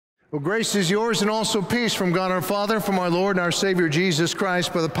Well, grace is yours and also peace from God our Father, from our Lord and our Savior Jesus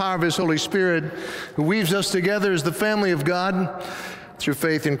Christ, by the power of His Holy Spirit, who weaves us together as the family of God through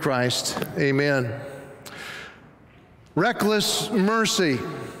faith in Christ. Amen. Reckless mercy.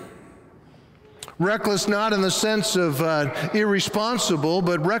 Reckless not in the sense of irresponsible,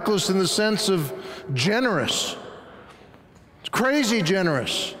 but reckless in the sense of generous. It's crazy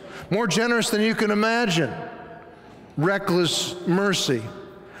generous. More generous than you can imagine. Reckless mercy.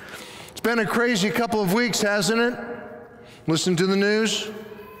 It's been a crazy couple of weeks, hasn't it? Listen to the news.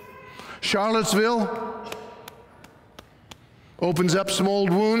 Charlottesville opens up some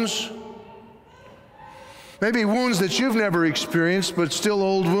old wounds. Maybe wounds that you've never experienced, but still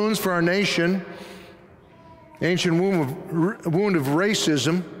old wounds for our nation. Ancient wound of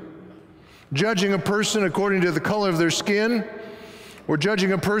racism. Judging a person according to the color of their skin, or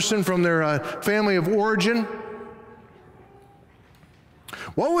judging a person from their family of origin.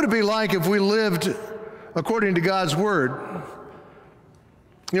 What would it be like if we lived according to God's Word?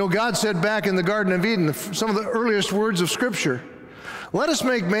 You know, God said back in the Garden of Eden, some of the earliest words of Scripture, let us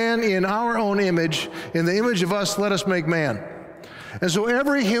make man in our own image, in the image of us, let us make man. And so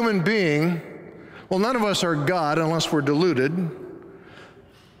every human being, well, none of us are God unless we're deluded.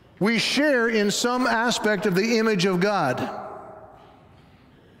 We share in some aspect of the image of God.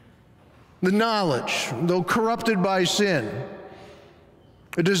 The knowledge, though corrupted by sin.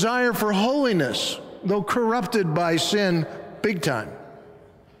 A desire for holiness, though corrupted by sin, big time.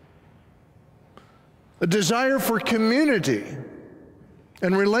 A desire for community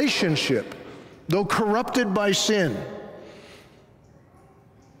and relationship, though corrupted by sin.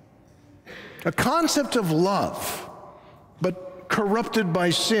 A concept of love, but corrupted by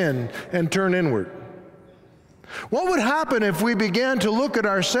sin and turned inward. What would happen if we began to look at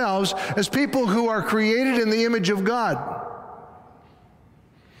ourselves as people who are created in the image of God?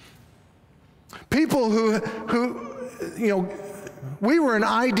 People who, you know, we were an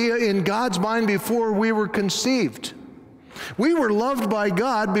idea in God's mind before we were conceived. We were loved by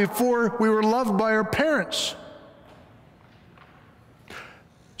God before we were loved by our parents.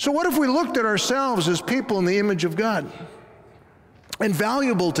 So what if we looked at ourselves as people in the image of God and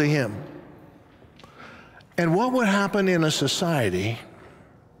valuable to Him? And what would happen in a society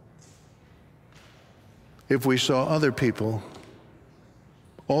if we saw other people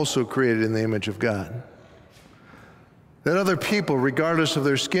also created in the image of God? That other people, regardless of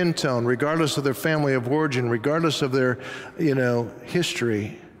their skin tone, regardless of their family of origin, regardless of their,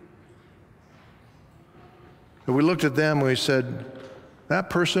 history, that we looked at them and we said, that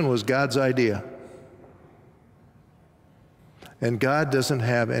person was God's idea. And God doesn't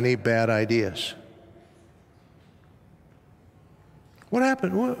have any bad ideas. What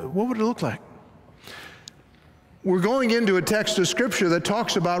happened? What would it look like? We're going into a text of Scripture that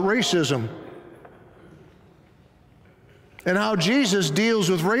talks about racism and how Jesus deals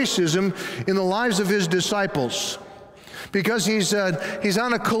with racism in the lives of His disciples, because he's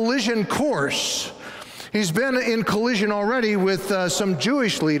on a collision course. He's been in collision already with some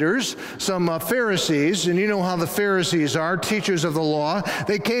Jewish leaders, some Pharisees, and you know how the Pharisees are, teachers of the law.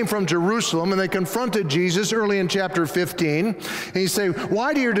 They came from Jerusalem, and they confronted Jesus early in chapter 15. And he said,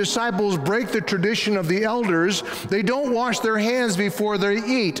 why do your disciples break the tradition of the elders? They don't wash their hands before they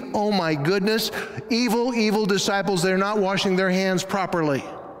eat. Oh my goodness, evil, evil disciples, they're not washing their hands properly.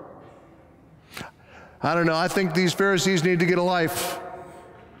 I don't know, I think these Pharisees need to get a life.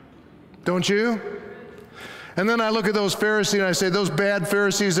 Don't you? And then I look at those Pharisees and I say, those bad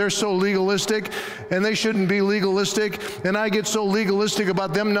Pharisees, they're so legalistic, and they shouldn't be legalistic. And I get so legalistic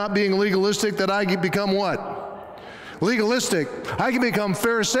about them not being legalistic that I become what? Legalistic. I can become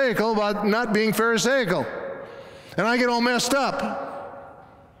pharisaical about not being pharisaical. And I get all messed up.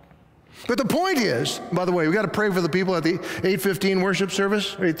 But the point is, by the way, we got to pray for the people at the 8:15 worship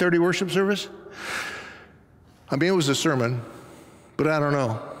service, 8:30 worship service. I mean, it was a sermon, but I don't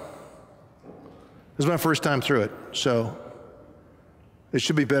know. This is my first time through it, so it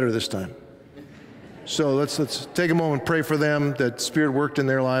should be better this time. So let's take a moment, pray for them, that Spirit worked in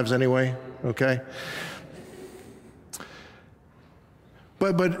their lives anyway, okay?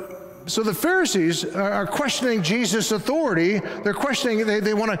 So the Pharisees are questioning Jesus' authority. They're questioning,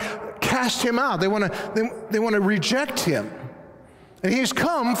 they want to cast Him out. They want to reject Him. And He's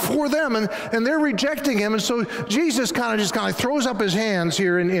come for them, and they're rejecting Him. And so Jesus kind of throws up His hands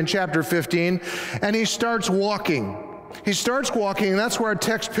here in chapter 15, and He starts walking. He starts walking, and that's where our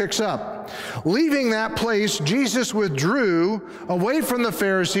text picks up. Leaving that place, Jesus withdrew away from the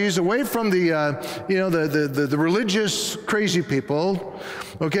Pharisees, away from the religious crazy people.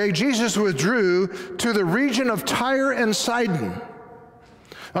 Okay, Jesus withdrew to the region of Tyre and Sidon.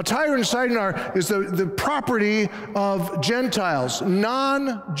 Now, Tyre and Sidon is the property of Gentiles,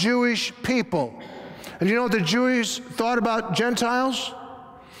 non-Jewish people. And you know what the Jews thought about Gentiles?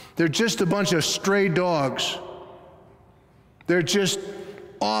 They're just a bunch of stray dogs. They're just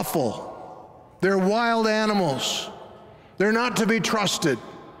awful. They're wild animals. They're not to be trusted.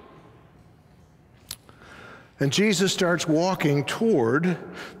 And Jesus starts walking toward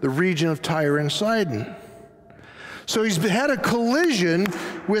the region of Tyre and Sidon. So he's had a collision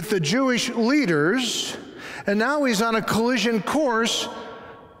with the Jewish leaders, and now he's on a collision course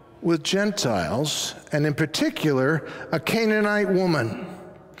with Gentiles, and in particular, a Canaanite woman.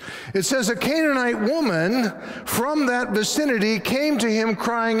 It says, a Canaanite woman from that vicinity came to him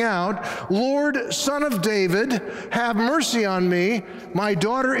crying out, "Lord, Son of David, have mercy on me. My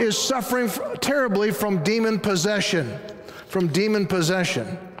daughter is suffering terribly from demon possession." From demon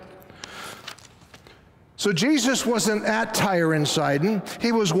possession. So Jesus wasn't at Tyre and Sidon.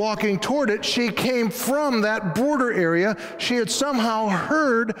 He was walking toward it. She came from that border area. She had somehow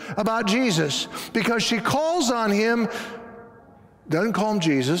heard about Jesus because she calls on him, doesn't call him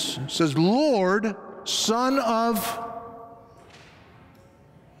Jesus, says, "Lord, Son of,"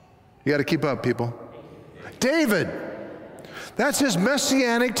 you got to keep up, people, David. That's his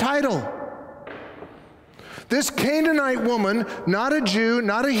messianic title. This Canaanite woman, not a Jew,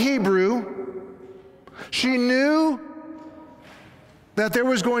 not a Hebrew, she knew that there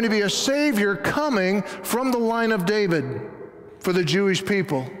was going to be a Savior coming from the line of David for the Jewish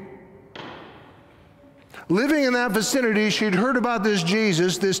people. Living in that vicinity, she'd heard about this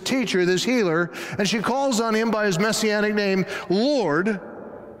Jesus, this teacher, this healer, and she calls on him by his messianic name, "Lord,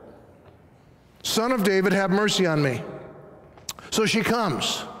 Son of David, have mercy on me." So she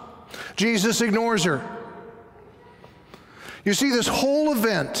comes. Jesus ignores her. You see, this whole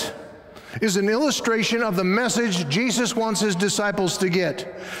event is an illustration of the message Jesus wants his disciples to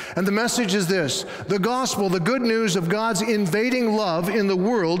get. And the message is this: the gospel, the good news of God's invading love in the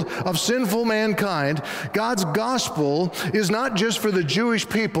world of sinful mankind. God's gospel is not just for the Jewish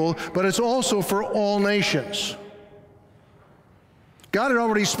people, but it's also for all nations. God had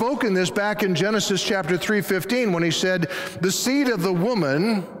already spoken this back in Genesis chapter 3:15 when he said, "The seed of the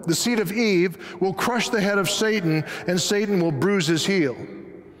woman, the seed of Eve, will crush the head of Satan, and Satan will bruise his heel."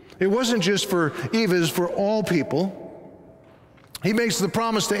 It wasn't just for Eve, it was for all people. He makes the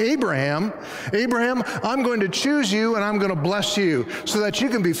promise to Abraham, "Abraham, I'm going to choose you and I'm going to bless you so that you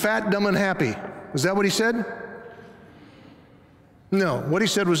can be fat, dumb, and happy." Is that what he said? No, what he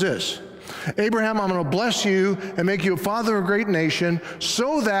said was this: "Abraham, I'm going to bless you and make you a father of a great nation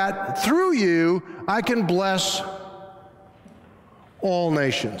so that through you I can bless all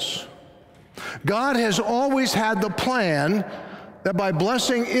nations." God has always had the plan that by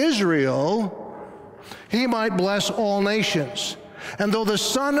blessing Israel, he might bless all nations. And though the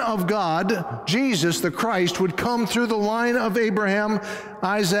Son of God, Jesus the Christ, would come through the line of Abraham,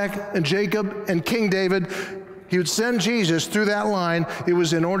 Isaac, and Jacob, and King David, he would send Jesus through that line. It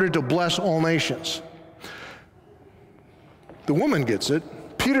was in order to bless all nations. The woman gets it.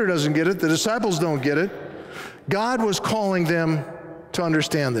 Peter doesn't get it. The disciples don't get it. God was calling them to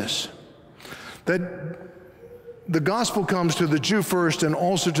understand this, that the gospel comes to the Jew first and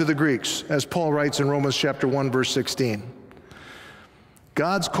also to the Greeks, as Paul writes in Romans chapter 1, verse 16.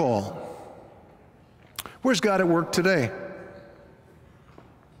 God's call. Where's God at work today?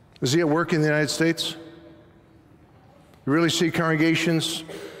 Is he at work in the United States? You really see congregations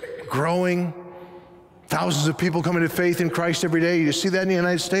growing, thousands of people coming to faith in Christ every day? You see that in the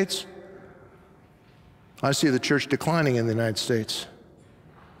United States? I see the church declining in the United States.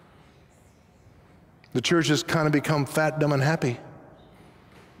 The church has kind of become fat, dumb, and happy.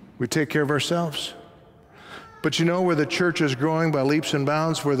 We take care of ourselves. But you know where the church is growing by leaps and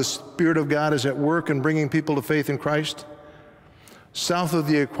bounds, where the Spirit of God is at work and bringing people to faith in Christ? South of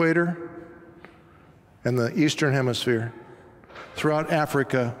the equator and the Eastern Hemisphere, throughout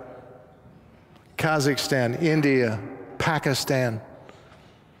Africa, Kazakhstan, India, Pakistan,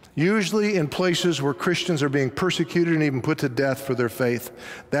 usually in places where Christians are being persecuted and even put to death for their faith.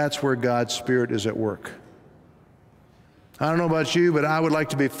 That's where God's Spirit is at work. I don't know about you, but I would like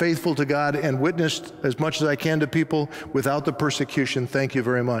to be faithful to God and witness as much as I can to people without the persecution. Thank you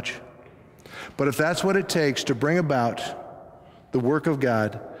very much. But if that's what it takes to bring about the work of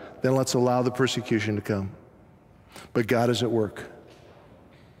God, then let's allow the persecution to come. But God is at work.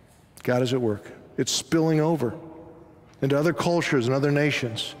 God is at work. It's spilling over into other cultures and other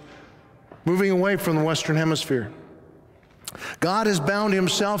nations, moving away from the Western Hemisphere. God has bound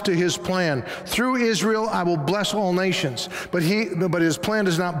himself to his plan. Through Israel, I will bless all nations. But his plan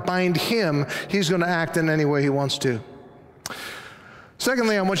does not bind him. He's going to act in any way he wants to.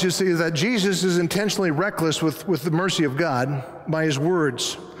 Secondly, I want you to see that Jesus is intentionally reckless with the mercy of God by his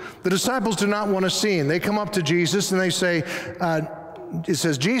words. The disciples do not want a scene. They come up to Jesus and they say, it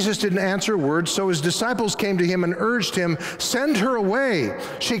says, Jesus didn't answer a word, so his disciples came to him and urged him, send her away.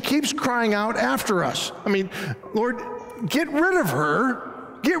 She keeps crying out after us. I mean, Lord, get rid of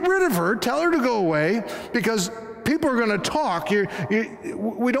her. Get rid of her. Tell her to go away because people are going to talk.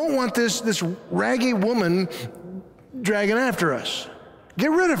 We don't want this raggy woman dragging after us. Get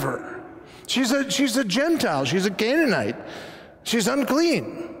rid of her. She's a Gentile. She's a Canaanite. She's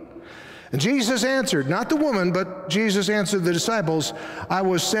unclean. And Jesus answered, not the woman, but Jesus answered the disciples, I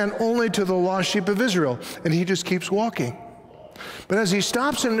was sent only to the lost sheep of Israel. And he just keeps walking. But as he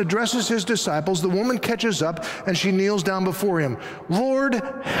stops and addresses his disciples, the woman catches up and she kneels down before him. Lord,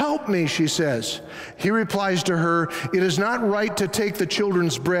 help me, she says. He replies to her, it is not right to take the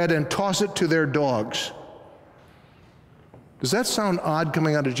children's bread and toss it to their dogs. Does that sound odd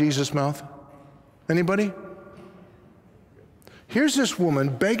coming out of Jesus' mouth? Anybody? Here's this woman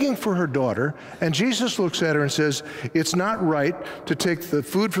begging for her daughter, and Jesus looks at her and says, it's not right to take the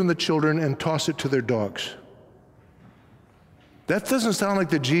food from the children and toss it to their dogs. That doesn't sound like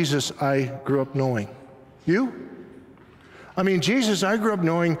the Jesus I grew up knowing. You? I mean, Jesus I grew up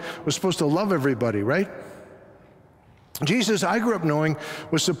knowing was supposed to love everybody, right? Jesus I grew up knowing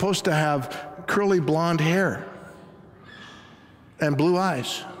was supposed to have curly blonde hair and blue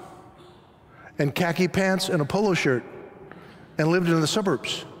eyes and khaki pants and a polo shirt and lived in the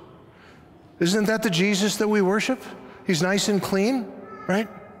suburbs. Isn't that the Jesus that we worship? He's nice and clean, right?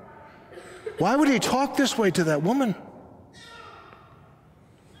 Why would he talk this way to that woman?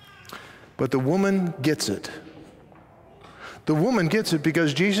 But the woman gets it. The woman gets it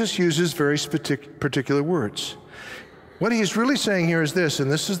because Jesus uses very particular words. What he's really saying here is this,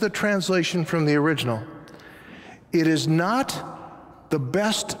 and this is the translation from the original. It is not the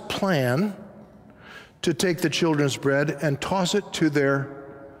best plan to take the children's bread and toss it to their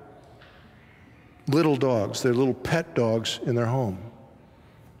little dogs, their little pet dogs in their home.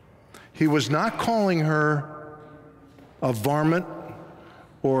 He was not calling her a varmint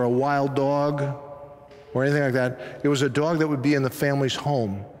or a wild dog or anything like that. It was a dog that would be in the family's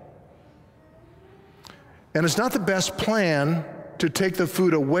home. And it's not the best plan to take the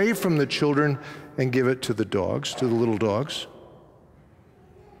food away from the children and give it to the dogs, to the little dogs.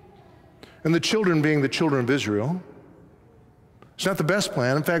 And the children being the children of Israel. It's not the best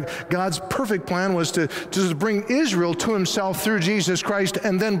plan. In fact, God's perfect plan was to bring Israel to himself through Jesus Christ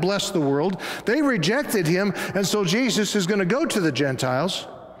and then bless the world. They rejected him, and so Jesus is going to go to the Gentiles.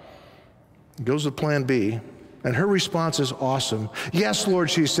 He goes to plan B, and her response is awesome. Yes, Lord,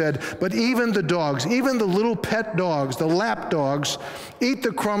 she said, but even the dogs, even the little pet dogs, the lap dogs, eat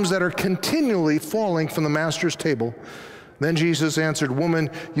the crumbs that are continually falling from the master's table. Then Jesus answered, woman,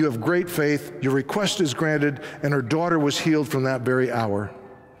 you have great faith. Your request is granted. And her daughter was healed from that very hour.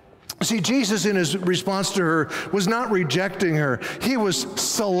 See, Jesus in his response to her was not rejecting her. He was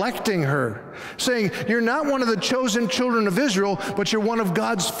selecting her, saying, you're not one of the chosen children of Israel, but you're one of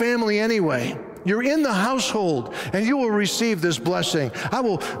God's family anyway. You're in the household, and you will receive this blessing. I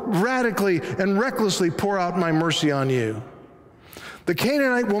will radically and recklessly pour out my mercy on you. The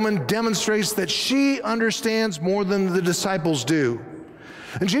Canaanite woman demonstrates that she understands more than the disciples do.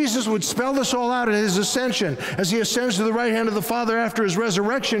 And Jesus would spell this all out at his ascension. As he ascends to the right hand of the Father after his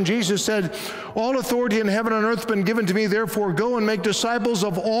resurrection, Jesus said, all authority in heaven and earth has been given to me, therefore go and make disciples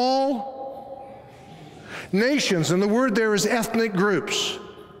of all nations. And the word there is ethnic groups.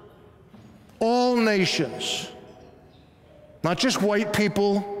 All nations. Not just white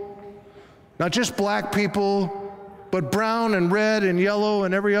people, not just black people, but brown and red and yellow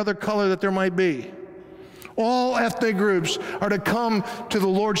and every other color that there might be. All ethnic groups are to come to the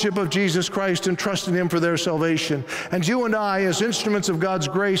lordship of Jesus Christ and trust in him for their salvation. And you and I, as instruments of God's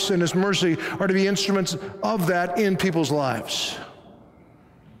grace and his mercy, are to be instruments of that in people's lives.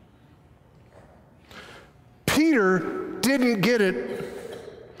 Peter didn't get it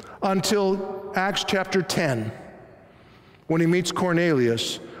until Acts chapter 10, when he meets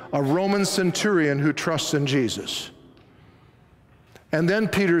Cornelius, a Roman centurion who trusts in Jesus. And then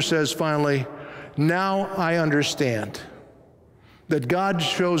Peter says finally, now I understand that God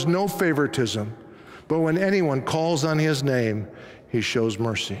shows no favoritism, but when anyone calls on his name, he shows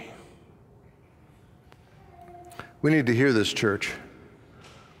mercy. We need to hear this, church.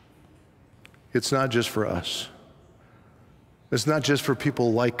 It's not just for us. It's not just for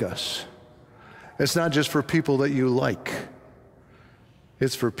people like us. It's not just for people that you like.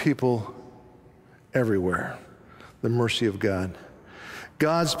 It's for people everywhere. The mercy of God.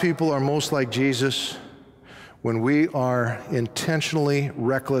 God's people are most like Jesus when we are intentionally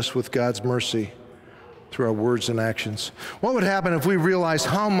reckless with God's mercy through our words and actions? What would happen if we realized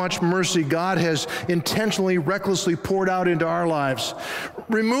how much mercy God has intentionally, recklessly poured out into our lives,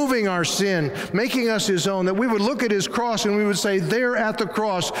 removing our sin, making us his own, that we would look at his cross and we would say, there at the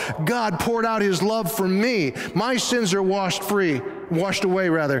cross, God poured out his love for me. My sins are washed away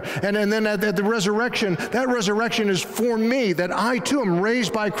rather. And then at the resurrection, that resurrection is for me, that I too am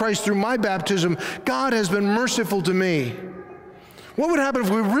raised by Christ through my baptism. God has been merciful to me. What would happen if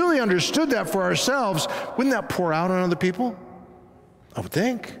we really understood that for ourselves? Wouldn't that pour out on other people? I would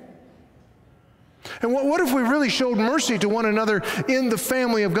think. And what if we really showed mercy to one another in the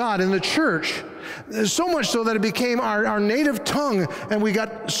family of God, in the church? So much so that it became our native tongue, and we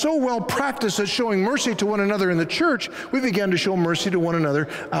got so well practiced at showing mercy to one another in the church, we began to show mercy to one another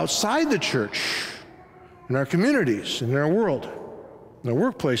outside the church, in our communities, in our world, in our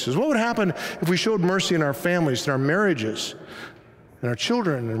workplaces. What would happen if we showed mercy in our families, in our marriages, and our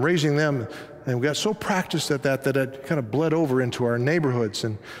children, and raising them, and we got so practiced at that it kind of bled over into our neighborhoods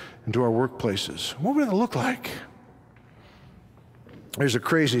and into our workplaces? What would it look like? There's a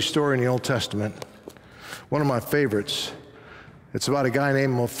crazy story in the Old Testament, one of my favorites. It's about a guy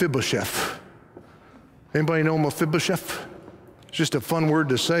named Mephibosheth. Anybody know Mephibosheth? It's just a fun word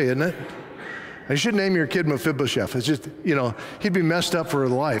to say, isn't it? You should name your kid Mephibosheth. It's just, he'd be messed up for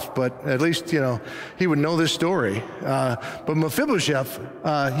life, but at least, he would know this story. But Mephibosheth,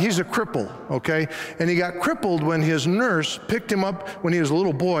 he's a cripple, okay? And he got crippled when his nurse picked him up when he was a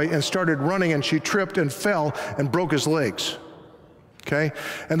little boy and started running, and she tripped and fell and broke his legs, okay?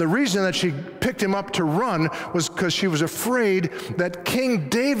 And the reason that she picked him up to run was because she was afraid that King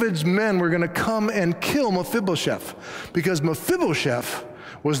David's men were going to come and kill Mephibosheth, because Mephibosheth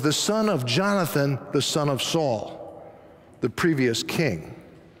was the son of Jonathan, the son of Saul, the previous king.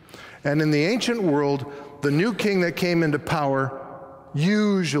 And in the ancient world, the new king that came into power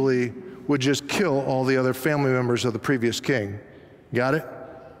usually would just kill all the other family members of the previous king. Got it?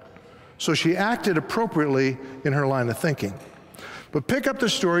 So she acted appropriately in her line of thinking. But pick up the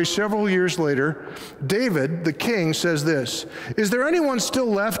story several years later. David, the king, says this: "Is there anyone still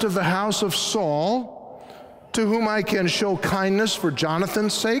left of the house of Saul to whom I can show kindness for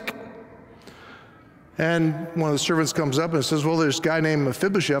Jonathan's sake?" And one of the servants comes up and says, "Well, there's a guy named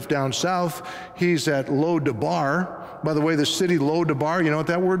Mephibosheth down south. He's at Lo-Debar." By the way, the city Lo-Debar, you know what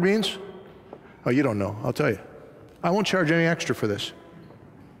that word means? Oh, you don't know. I'll tell you. I won't charge any extra for this.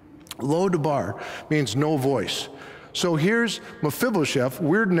 Lo-Debar means no voice. So here's Mephibosheth,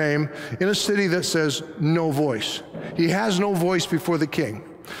 weird name, in a city that says no voice. He has no voice before the king.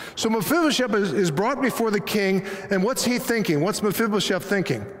 So Mephibosheth is brought before the king, and what's he thinking? What's Mephibosheth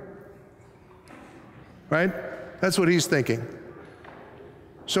thinking? Right? That's what he's thinking.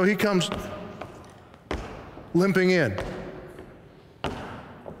 So he comes limping in.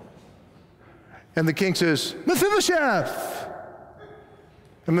 And the king says, "Mephibosheth!"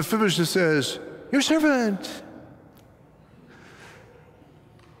 And Mephibosheth says, "Your servant."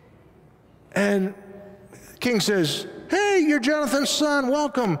 And the king says, "Hey, you're Jonathan's son,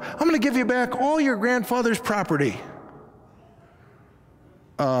 welcome. I'm going to give you back all your grandfather's property."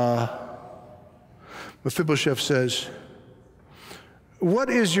 Mephibosheth says, "What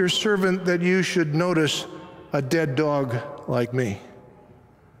is your servant that you should notice a dead dog like me?"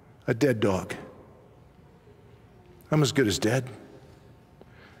 A dead dog. I'm as good as dead.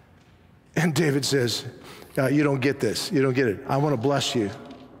 And David says, "You don't get this. You don't get it. I want to bless you.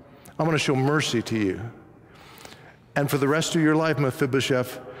 I want to show mercy to you. And for the rest of your life,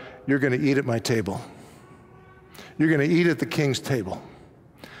 Mephibosheth, you're going to eat at my table. You're going to eat at the king's table."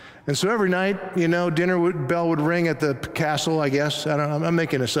 And so every night, dinner bell would ring at the castle, I guess. I'm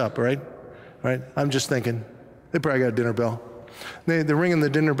making this up, right? I'm just thinking. They probably got a dinner bell. They're ringing the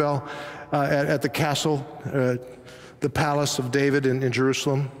dinner bell at the castle, the palace of David in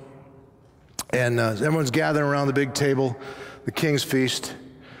Jerusalem. And everyone's gathering around the big table, the king's feast.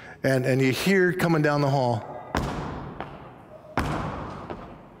 And you hear coming down the hall,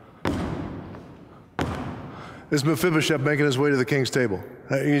 is Mephibosheth making his way to the king's table.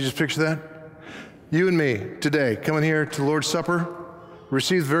 You just picture that? You and me today, coming here to the Lord's Supper,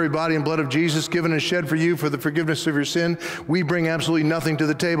 receive the very body and blood of Jesus given and shed for you for the forgiveness of your sin. We bring absolutely nothing to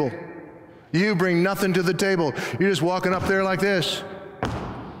the table. You bring nothing to the table. You're just walking up there like this.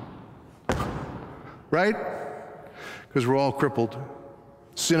 Right? Because we're all crippled.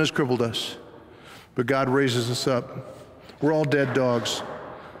 Sin has crippled us. But God raises us up. We're all dead dogs.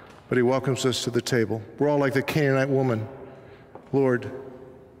 But he welcomes us to the table. We're all like the Canaanite woman. "Lord,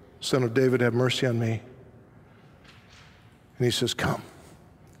 Son of David, have mercy on me." And he says, "Come,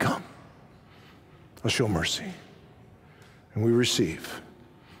 come. show mercy. And we receive.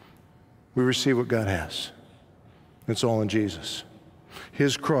 We receive what God has. It's all in Jesus.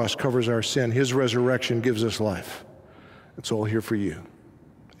 His cross covers our sin. His resurrection gives us life. It's all here for you.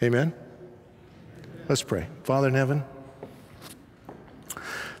 Amen? Let's pray. Father in heaven,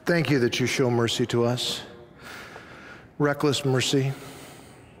 thank you that you show mercy to us. Reckless mercy.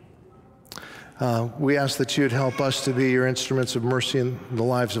 We ask that you'd help us to be your instruments of mercy in the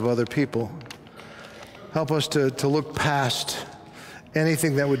lives of other people. Help us to look past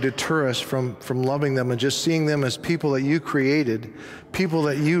anything that would deter us from loving them and just seeing them as people that you created, people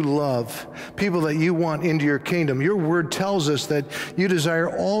that you love, people that you want into your kingdom. Your word tells us that you desire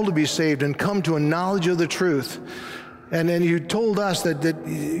all to be saved and come to a knowledge of the truth. And then you told us that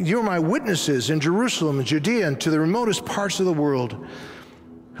you're my witnesses in Jerusalem and Judea and to the remotest parts of the world.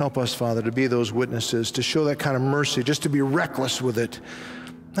 Help us, Father, to be those witnesses, to show that kind of mercy, just to be reckless with it.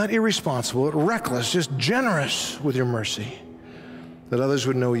 Not irresponsible, but reckless, just generous with your mercy, that others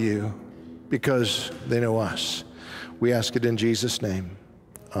would know you because they know us. We ask it in Jesus' name.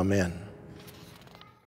 Amen.